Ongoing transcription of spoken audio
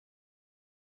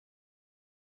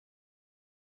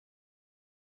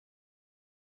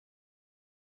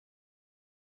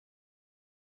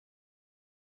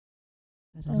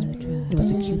It was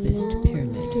a cubist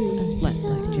pyramid, flat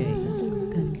black jays,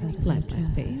 flat black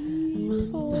faith,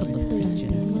 huddle of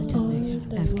Christians,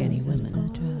 Afghani women,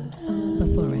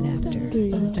 before and after,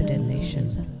 a dead nation.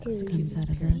 It was a cubist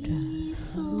pyramid,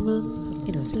 huddle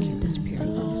of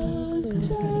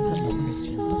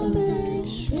Christians,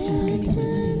 Afghani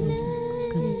women,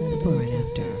 before and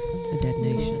after, a dead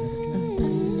nation.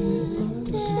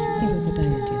 It was a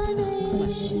dynasty of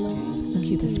socks,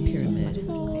 cubist pyramid,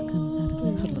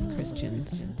 huddle of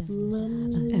Christians,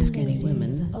 Afghani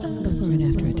women, before and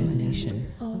after a dead nation.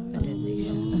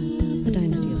 A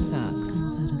dynasty of socks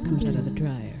comes out of the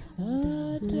dryer.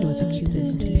 It was a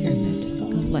cubist pyramid,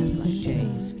 flat black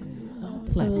jays,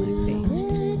 flat black faith,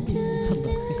 huddle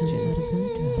of Christians,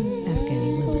 Afghani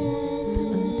women,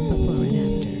 before and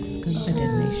after a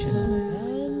dead nation.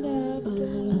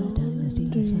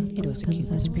 It was a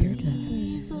cubist pyramid,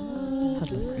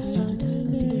 huddle of Christians,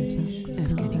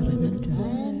 Afghani women,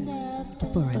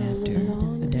 before and after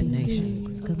a dead nation.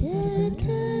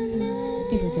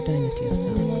 It was a dynasty of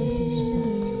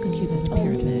socks, cubist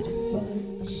pyramid,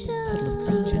 huddle of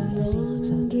Christians,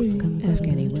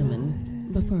 Afghani women,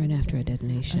 before and after a dead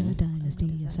nation. A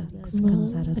dynasty of socks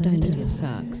comes out of the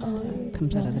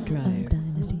dryer.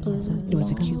 It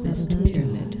was a cubist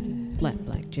pyramid, flat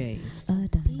black jays,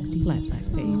 flat black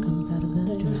faith,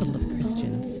 huddle of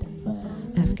Christians,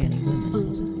 Afghani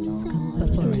women,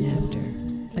 before and after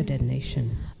a dead nation.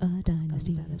 It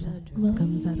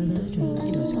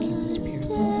was a cubist pyramid,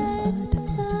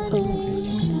 huddle of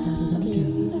Christians,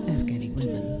 Afghani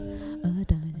women,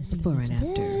 before and after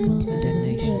a dead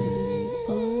nation.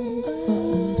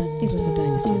 It was a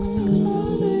dynasty of socks, a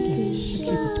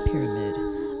cubist pyramid,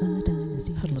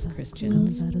 huddle of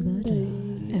Christians,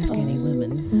 Afghani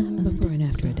women, before and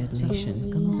after a dead nation.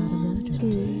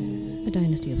 A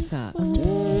dynasty of socks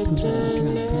comes out of the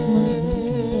dryer.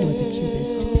 It was a